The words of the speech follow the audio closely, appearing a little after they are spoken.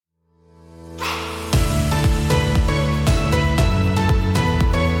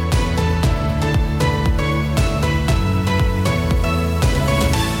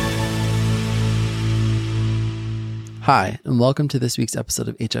Hi, and welcome to this week's episode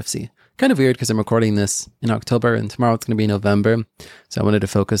of HFC. Kind of weird because I'm recording this in October and tomorrow it's going to be November. So I wanted to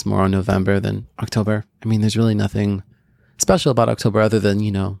focus more on November than October. I mean, there's really nothing special about October other than,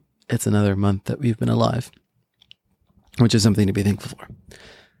 it's another month that we've been alive, which is something to be thankful for.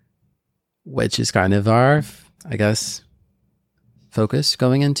 Which is kind of our, focus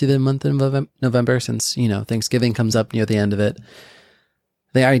going into the month of November since, Thanksgiving comes up near the end of it.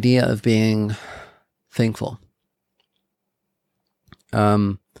 The idea of being thankful.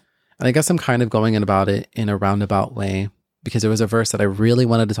 And I guess I'm kind of going about it in a roundabout way because there was a verse that I really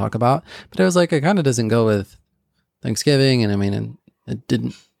wanted to talk about, but I was like, it kind of doesn't go with Thanksgiving. And I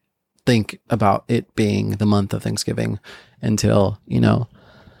didn't think about it being the month of Thanksgiving until,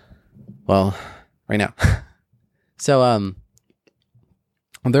 right now. So,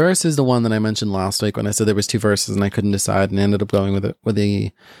 the verse is the one that I mentioned last week when I said there was two verses and I couldn't decide and ended up going with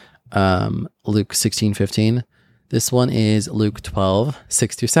the Luke 16:15. This one is Luke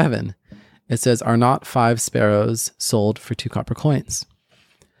 12:6-7. It says, "Are not 5 sparrows sold for 2 copper coins?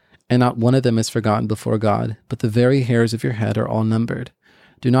 And not one of them is forgotten before God, but the very hairs of your head are all numbered.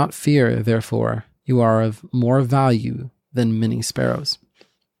 Do not fear, therefore, you are of more value than many sparrows."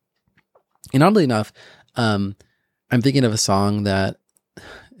 And oddly enough, I'm thinking of a song that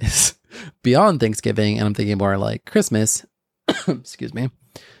is beyond Thanksgiving, and I'm thinking more like Christmas. Excuse me.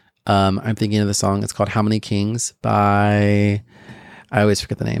 I'm thinking of the song. It's called "How Many Kings" by, I always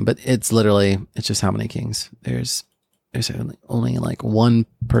forget the name, but it's just "How Many Kings." There's only like one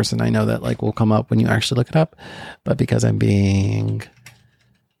person I know that will come up when you actually look it up. But because I'm being,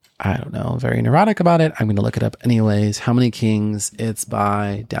 very neurotic about it, I'm going to look it up anyways. "How Many Kings." It's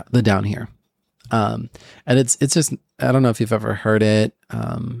by the Downhere. And it's just, I don't know if you've ever heard it.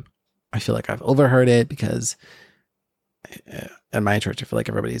 I feel like I've overheard it because at my church, I feel like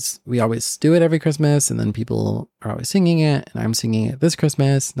we always do it every Christmas, and then people are always singing it, and I'm singing it this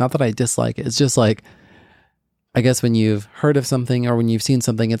Christmas. Not that I dislike it. It's just like, I guess when you've heard of something or when you've seen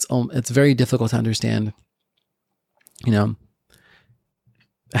something, it's very difficult to understand,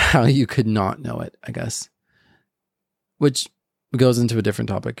 how you could not know it, I guess. Which goes into a different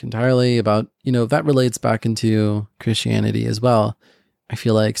topic entirely about, that relates back into Christianity as well. I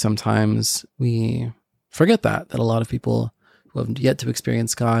feel like sometimes we forget that a lot of people who have yet to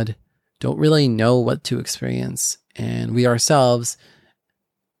experience God don't really know what to experience. And we ourselves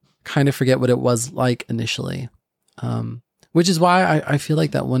kind of forget what it was like initially. Which is why I feel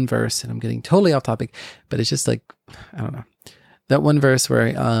like that one verse, and I'm getting totally off topic, but it's just like, I don't know. That one verse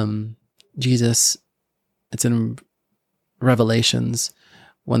where Jesus, it's in Revelations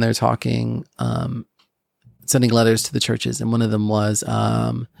when they're talking, sending letters to the churches. And one of them was,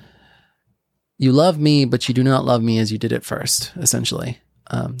 "You love me, but you do not love me as you did at first," essentially.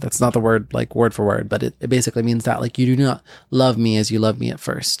 That's not the word, word for word, but it basically means that, you do not love me as you love me at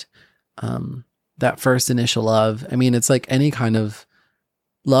first. That first initial love, it's like any kind of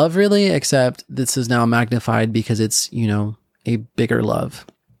love really, except this is now magnified because it's, a bigger love.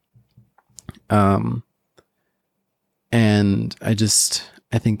 And I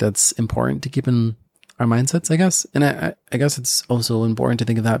think that's important to keep in our mindsets, I guess. And I guess it's also important to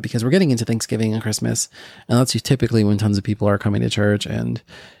think of that because we're getting into Thanksgiving and Christmas, and that's typically when tons of people are coming to church, and,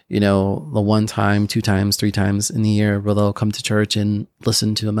 the 1 time, 2 times, 3 times in the year where they'll come to church and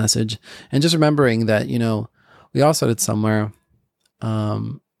listen to a message. And just remembering that, we all started somewhere.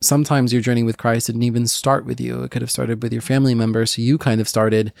 Sometimes your journey with Christ didn't even start with you. It could have started with your family members. So you kind of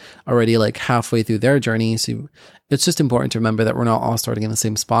started already halfway through their journey. So it's just important to remember that we're not all starting in the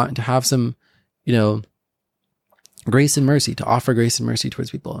same spot, and to have some, grace and mercy, to offer grace and mercy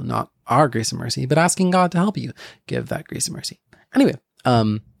towards people, not our grace and mercy, but asking God to help you give that grace and mercy. Anyway,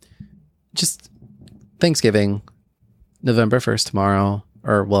 just Thanksgiving, November 1st tomorrow,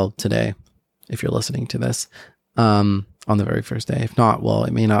 or today, if you're listening to this, on the very first day. If not,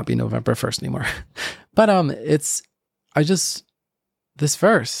 it may not be November 1st anymore. But this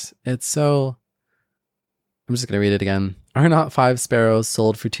verse, it's so, I'm just going to read it again. "Are not 5 sparrows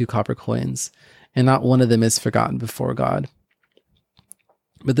sold for 2 copper coins? And not one of them is forgotten before God.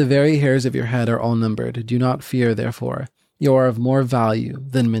 But the very hairs of your head are all numbered. Do not fear, therefore. You are of more value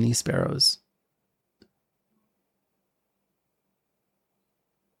than many sparrows."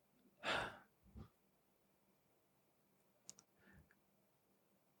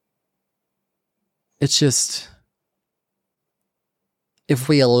 It's just, if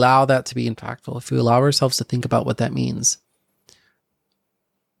we allow that to be impactful, if we allow ourselves to think about what that means,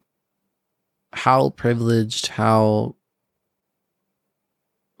 how privileged, how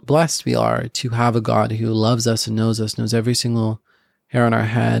blessed we are to have a God who loves us and knows every single hair on our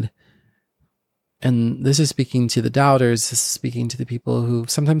head, And this is speaking to the doubters. This is speaking to the people who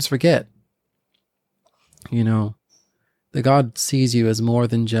sometimes forget, that God sees you as more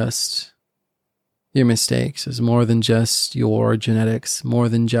than just your mistakes, as more than just your genetics, more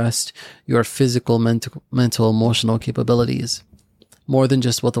than just your physical, mental, emotional capabilities, more than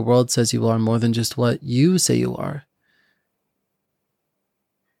just what the world says you are, more than just what you say you are.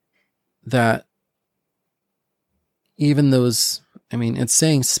 That even those, it's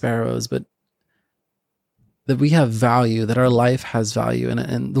saying sparrows, but that we have value, that our life has value.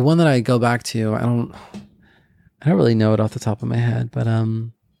 And the one that I go back to, I don't really know it off the top of my head, but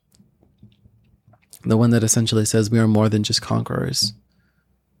the one that essentially says we are more than just conquerors.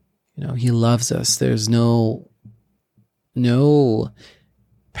 He loves us. There's no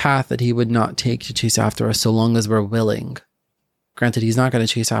path that he would not take to chase after us so long as we're willing. Granted, he's not going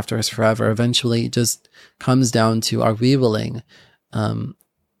to chase after us forever. Eventually, it just comes down to, are we willing? The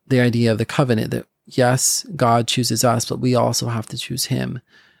idea of the covenant that, yes, God chooses us, but we also have to choose him.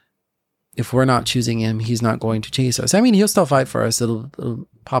 If we're not choosing him, he's not going to chase us. He'll still fight for us. It'll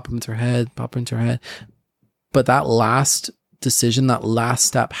pop into our head. But that last decision, that last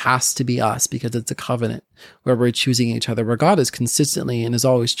step has to be us, because it's a covenant where we're choosing each other, where God is consistently and is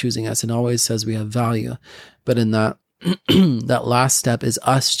always choosing us and always says we have value. But in that, that last step is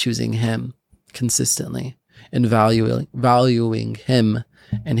us choosing him consistently and valuing him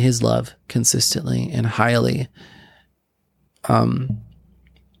and his love consistently and highly.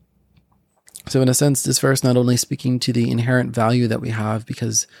 So in a sense, this verse not only speaking to the inherent value that we have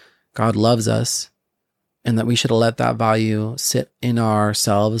because God loves us, and that we should let that value sit in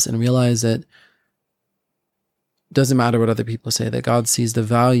ourselves and realize that it doesn't matter what other people say, that God sees the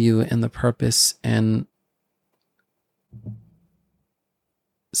value and the purpose and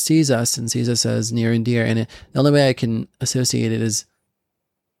sees us as near and dear. And the only way I can associate it is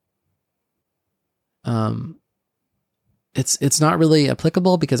it's not really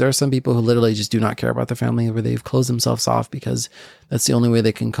applicable, because there are some people who literally just do not care about their family, where they've closed themselves off because that's the only way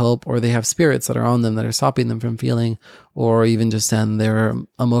they can cope, or they have spirits that are on them that are stopping them from feeling, or even just then their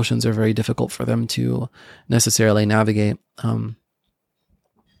emotions are very difficult for them to necessarily navigate. But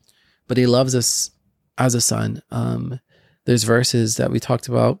he loves us as a son. There's verses that we talked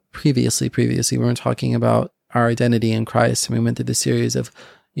about previously. We were talking about our identity in Christ, and we went through the series of,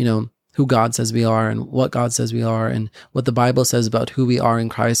 who God says we are and what God says we are and what the Bible says about who we are in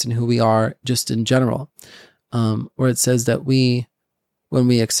Christ and who we are just in general. Where it says that we, when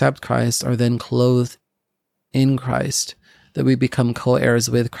we accept Christ, are then clothed in Christ, that we become co-heirs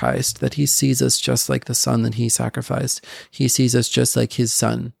with Christ, that he sees us just like the son that he sacrificed. He sees us just like his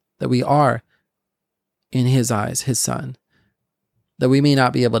son, that we are in his eyes, his son. That we may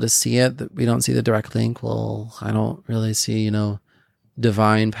not be able to see it, that we don't see the direct link. Well, I don't really see,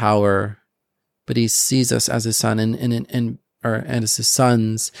 divine power, but he sees us as his son and as his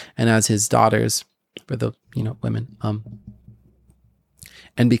sons and as his daughters for the women.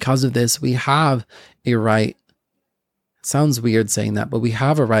 And because of this, we have a right. It sounds weird saying that, but we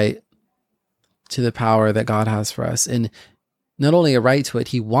have a right to the power that God has for us, and not only a right to it,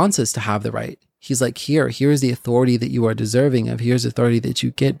 he wants us to have the right. He's like, here's the authority that you are deserving of. Here's authority that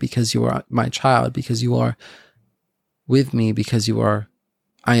you get because you are my child, because you are with me, because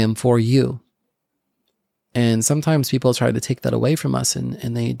I am for you. And sometimes people try to take that away from us,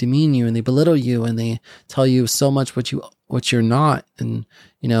 and they demean you and they belittle you and they tell you so much what you're not, and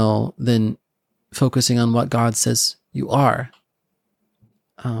then focusing on what God says you are.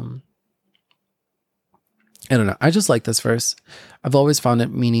 I don't know. I just like this verse. I've always found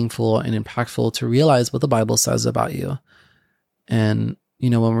it meaningful and impactful to realize what the Bible says about you. And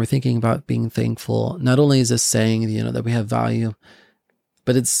when we're thinking about being thankful, not only is this saying that we have value,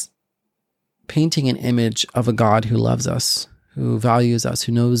 but it's painting an image of a God who loves us, who values us,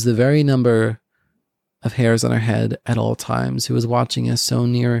 who knows the very number of hairs on our head at all times, who is watching us so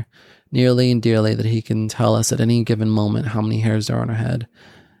nearly and dearly that he can tell us at any given moment how many hairs are on our head.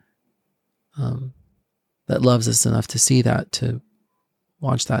 That loves us enough to see that, to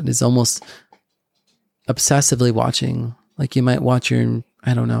watch that. Is almost obsessively watching, like you might watch your,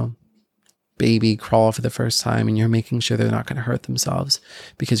 baby crawl for the first time, and you're making sure they're not going to hurt themselves,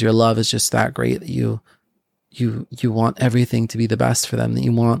 because your love is just that great that you want everything to be the best for them, that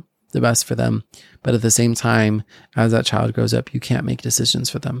you want the best for them. But at the same time, as that child grows up, you can't make decisions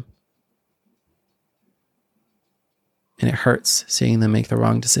for them. And it hurts seeing them make the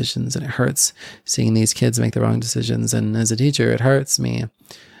wrong decisions, and it hurts seeing these kids make the wrong decisions. And as a teacher, it hurts me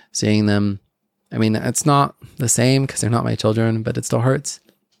seeing them. It's not the same because they're not my children, but it still hurts.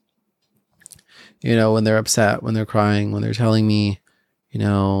 When they're upset, when they're crying, when they're telling me,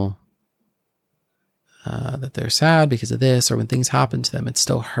 that they're sad because of this, or when things happen to them, it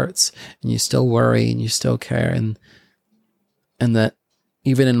still hurts, and you still worry, and you still care, and that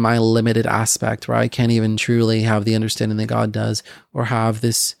even in my limited aspect, where I can't even truly have the understanding that God does, or have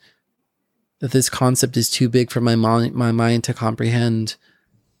this, that this concept is too big for my mind to comprehend,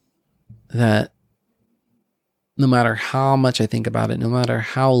 that no matter how much I think about it, no matter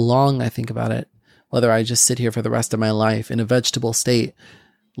how long I think about it, whether I just sit here for the rest of my life in a vegetable state,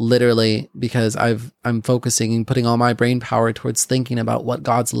 literally, because I'm focusing and putting all my brain power towards thinking about what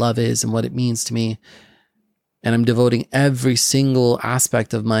God's love is and what it means to me. And I'm devoting every single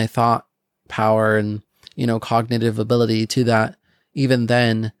aspect of my thought power and, cognitive ability to that. Even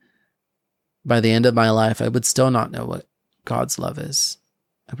then, by the end of my life, I would still not know what God's love is.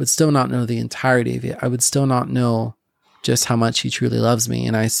 I would still not know the entirety of it. I would still not know just how much he truly loves me.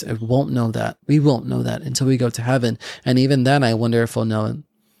 And I won't know that. We won't know that until we go to heaven. And even then, I wonder if we'll know it.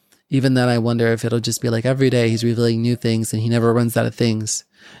 Even then, I wonder if it'll just be like every day he's revealing new things, and he never runs out of things,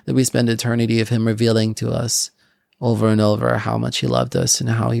 that we spend eternity of him revealing to us over and over how much he loved us and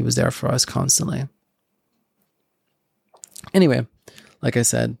how he was there for us constantly. Anyway, like I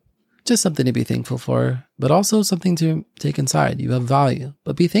said, just something to be thankful for, but also something to take inside. You have value,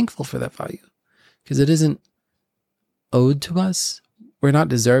 but be thankful for that value, because it isn't owed to us. We're not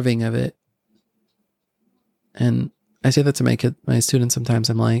deserving of it. And I say that to my students sometimes.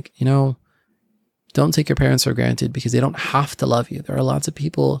 I'm like, don't take your parents for granted, because they don't have to love you. There are lots of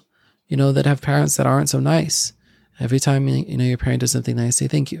people, that have parents that aren't so nice. Every time, your parent does something nice, say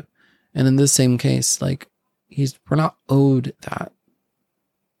thank you. And in this same case, like, we're not owed that.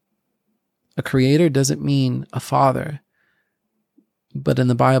 A creator doesn't mean a father. But in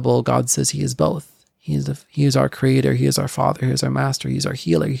the Bible, God says he is both. He is our creator. He is our father. He is our master. He is our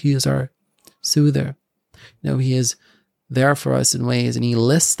healer. He is our soother. He is there for us in ways, and he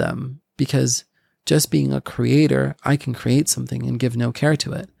lists them, because just being a creator, I can create something and give no care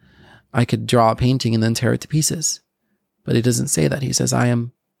to it. I could draw a painting and then tear it to pieces. But he doesn't say that. He says, I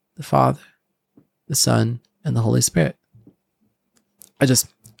am the Father, the Son, and the Holy Spirit.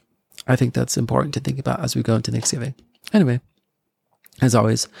 I think that's important to think about as we go into Thanksgiving. Anyway, as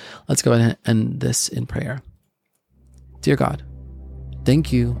always, let's go ahead and end this in prayer. Dear God,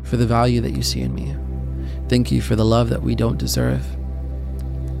 thank you for the value that you see in me. Thank you for the love that we don't deserve.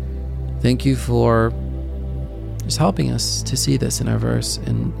 Thank you for just helping us to see this in our verse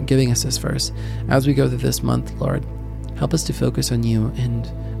and giving us this verse. As we go through this month, Lord, help us to focus on you, and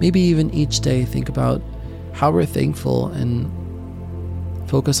maybe even each day think about how we're thankful, and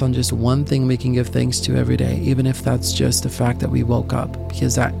focus on just one thing we can give thanks to every day, even if that's just the fact that we woke up,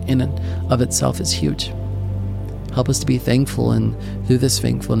 because that in and of itself is huge. Help us to be thankful, and through this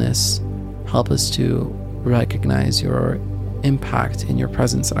thankfulness, help us to recognize your impact and your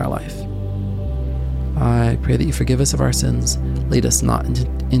presence in our life. I pray that you forgive us of our sins, lead us not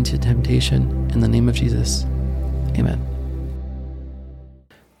into temptation, in the name of Jesus. Amen.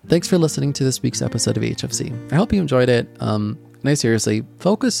 Thanks for listening to this week's episode of HFC. I hope you enjoyed it. And I seriously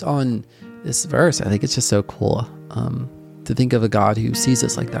focus on this verse. I think it's just so cool to think of a God who sees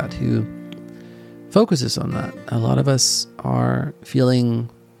us like that, who focuses on that. A lot of us are feeling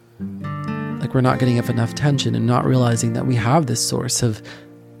like we're not getting enough attention, and not realizing that we have this source of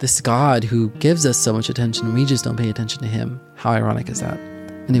this God who gives us so much attention, and we just don't pay attention to him. How ironic is that?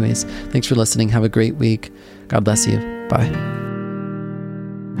 Anyways, thanks for listening. Have a great week. God bless you. Bye.